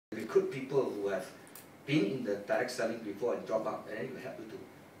recruit people who have been in the direct selling before and drop out, and then you help you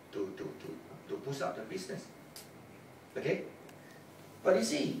to push up the business. Okay? But you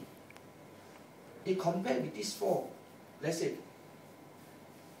see, you compare with these four, let's say,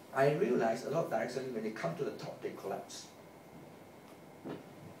 I realize a lot of direct selling, when they come to the top, they collapse.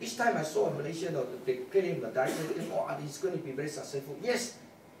 Each time I saw a Malaysian, or they claim a direct selling, oh, it's going to be very successful. Yes,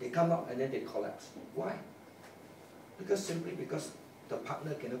 they come up and then they collapse. Why? Simply because the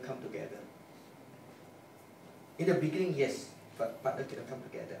partner cannot come together. In the beginning, yes, but partner cannot come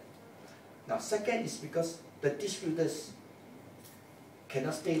together. Now, second is because the distributors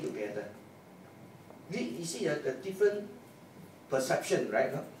cannot stay together. You see the different perception,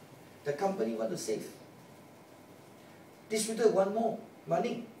 right? No? The company want to save. Distributor want more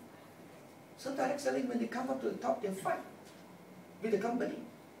money. So direct selling, when they come up to the top, they fight with the company.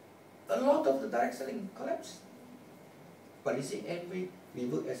 A lot of the direct selling collapse. But you see, Amway, we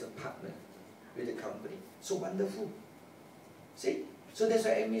work as a partner with the company. So wonderful. See? So that's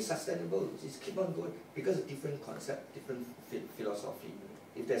why Amway is sustainable. It's keep on going because of different concept, different philosophy.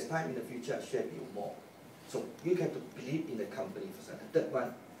 If there's time in the future, I'll share with you more. So you have to believe in the company for something. The third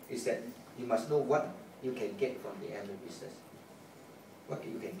one is that you must know what you can get from the Amway business. What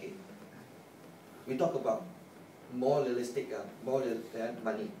you can get. We talk about more realistic, more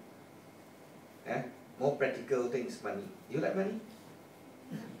money. More practical things, money. You like money?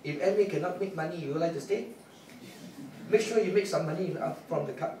 If Amway cannot make money, you like to stay? Make sure you make some money from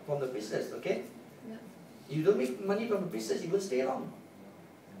the business, okay? Yeah. You don't make money from the business, you won't stay long.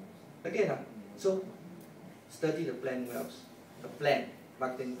 Okay, so study the plan well. The plan,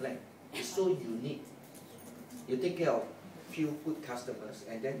 marketing plan, is so unique. You take care of few good customers,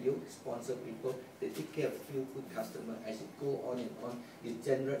 and then you sponsor people. They take care of few good customers. As you go on and on, you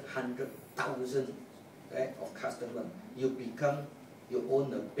generate 100,000 of customers. You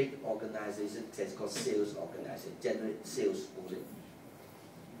own a big organization that's called sales organization, generate sales volume.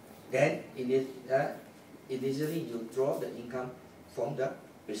 Then initially you draw the income from the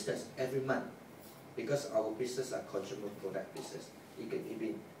business every month, because our business are consumer product business. It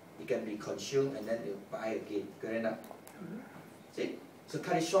can be consumed and then you buy again. Correct enough? See? So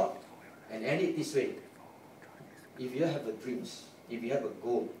cut it short and end it this way. If you have a dreams, if you have a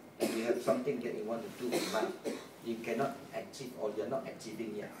goal, if you have something that you want to do in life, you cannot achieve or you're not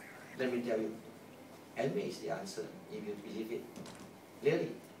achieving yet, let me tell you, Amway is the answer if you believe it.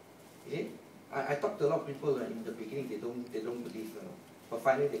 Really. You see? I talk to a lot of people in the beginning, they don't believe, but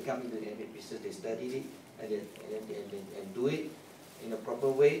finally they come into the Amway business, they study it and do it in a proper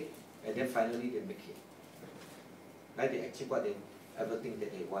way, and then finally they make it. Right? They achieve what they everything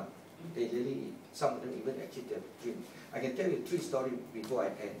that they want. They really, some of them even achieve their dream. I can tell you 3 stories before I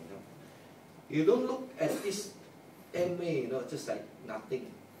end. You don't look at this Amway, just like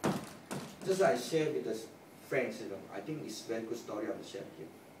nothing. Just like I share with the friends, I think it's a very good story I will share with you.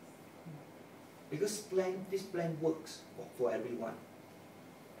 Because this plan works for everyone.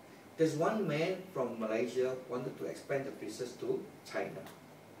 There's one man from Malaysia wanted to expand the business to China.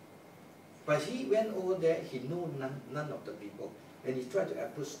 But he went over there, he knew none of the people. And he tried to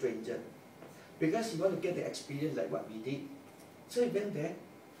approach stranger. Because he wanted to get the experience like what we did. So he went there,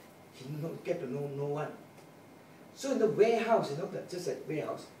 he get to know no one. So in the warehouse, just a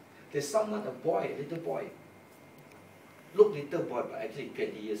warehouse, there's someone, a little boy. Look little boy, but actually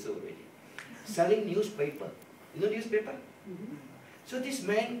 20 years old already. Selling newspaper. You know newspaper? Mm-hmm. So this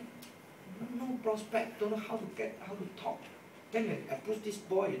man, no prospect, don't know how to talk. Then I approach this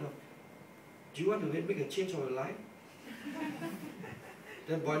boy, do you want to make a change of your life?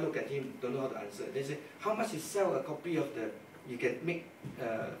 Then boy look at him, don't know how to answer. They say, how much you sell a copy of you can make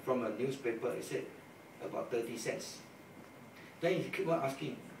from a newspaper? He said, about 30 cents. Then he keep on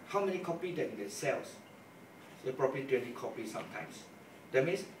asking, how many copies that you can sell? So probably 20 copies sometimes. That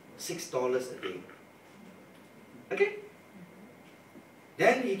means $6 a day. Okay?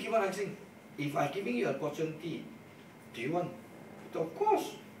 Then he keep on asking, if I'm giving you an opportunity, do you want? So of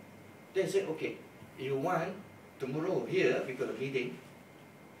course. Then he said, okay, if you want, tomorrow here, we got a meeting.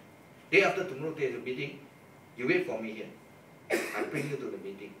 Day after tomorrow, there's a meeting. You wait for me here. I'll bring you to the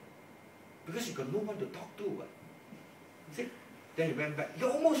meeting. Because you got no one to talk to. See? Then he went back. You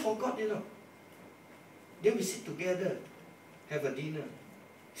almost forgot, Then we sit together, have a dinner.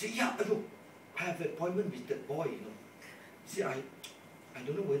 Say, yeah, I have an appointment with that boy, See, I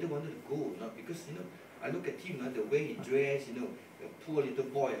don't know whether I wanted to go or not, because, I look at him, the way he dressed, a poor little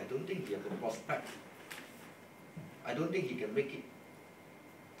boy, I don't think he has a prospect. I don't think he can make it.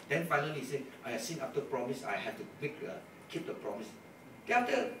 Then finally he said, I have seen after promise, I have to keep the promise. Then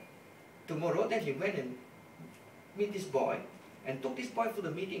after tomorrow, then he went and meet this boy. and took this boy for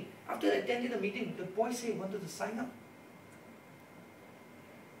the meeting. After attending the meeting, the boy said he wanted to sign up.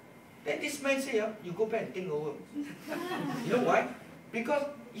 Then this man said, you go back and think over. You know why? Because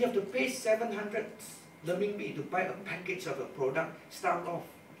you have to pay 700 renminbi to buy a package of a product, start off,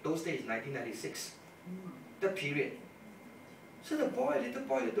 those days, 1996, that period. So the little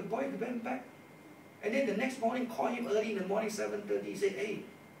boy went back. And then the next morning, call him early in the morning, 7:30, he said, hey,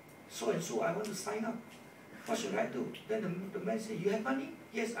 so and so, I want to sign up. What should I do? Then the man said, you have money?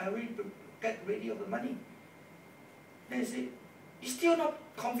 Yes, I already get ready of the money. Then he said, he's still not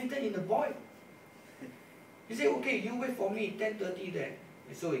confident in the boy. He said, okay, you wait for me, 10:30 there.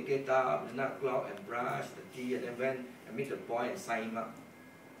 And so he get up, and knock out and brush the tea, and then went and meet the boy and sign him up.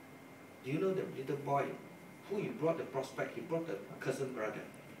 Do you know the little boy who he brought the prospect? He brought the cousin brother,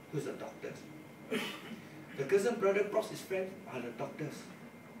 who's a doctor. The cousin brother brought his friends are the doctors.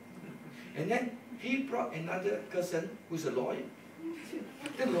 And then he brought another cousin who's a lawyer.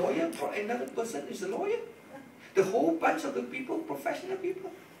 The lawyer brought another person who's a lawyer. The whole bunch of the people, professional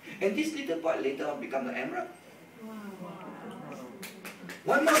people. And this little boy later on become the emerald. Wow.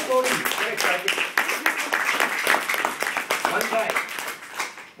 One more story, very exciting.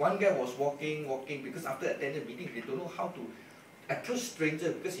 One guy was walking, because after attending the meeting, they don't know how to approach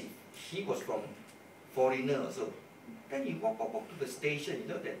stranger because he was from foreigner also. Then he walk to the station, you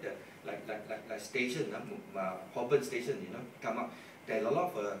know, like station, Holborn station, you know, come up. There are a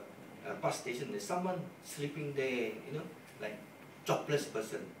lot of bus station. There's someone sleeping there, you know, like jobless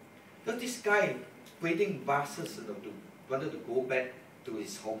person. So this guy waiting buses, you know, wanted to go back to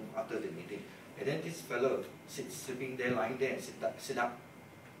his home after the meeting. And then this fellow sleeping there, lying there, and sit up.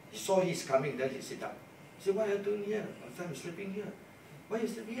 He saw he's coming, then he sit up. He said, what are you doing here? I'm sleeping here. Why are you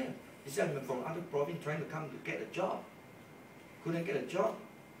sleeping here? He said, I'm from other province trying to come to get a job. Couldn't get a job.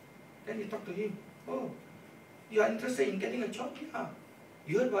 Then he talked to him. Oh, you are interested in getting a job? Yeah.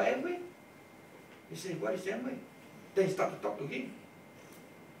 You heard about Amway? He said, what is Amway? Then he started to talk to him.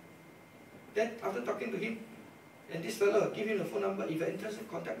 Then after talking to him, and this fellow give him the phone number, if you're interested,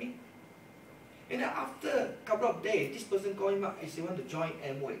 contact me. And then after a couple of days, this person called him up and said, want to join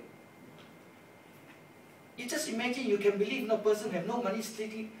Amway. You just imagine, you can believe no person have no money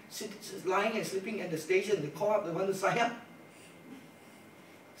lying and sleeping at the station. They call up, they want to sign up.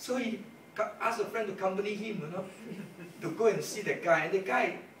 So he asked a friend to accompany him, you know, to go and see the guy. And the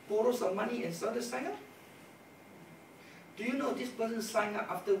guy borrowed some money and started to sign up. Do you know this person signed up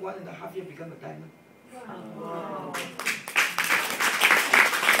after 1.5 years become a diamond? Wow.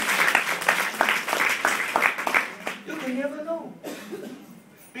 You can never know.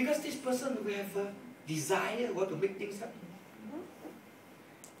 Because this person will have a desire to make things happen.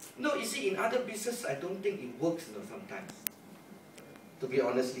 No, you see, in other business, I don't think it works, you know, sometimes. To be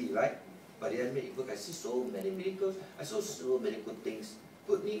honestly, right? But the end it works. I see so many miracles. I saw so many good things,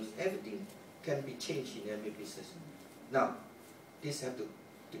 good news. Everything can be changed in every business. Now, this have to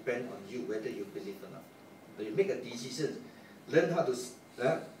depend on you whether you believe or not. So you make a decision, learn how to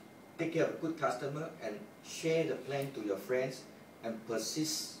take care of a good customer and share the plan to your friends and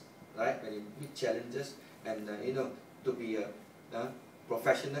persist, right? When you meet challenges and you know, to be a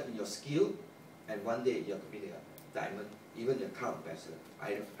professional in your skill, and one day you have to be a diamond, even your car ambassador.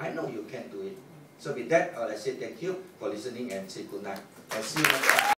 I know you can do it. So with that, I say thank you for listening and say good night. And see you next time.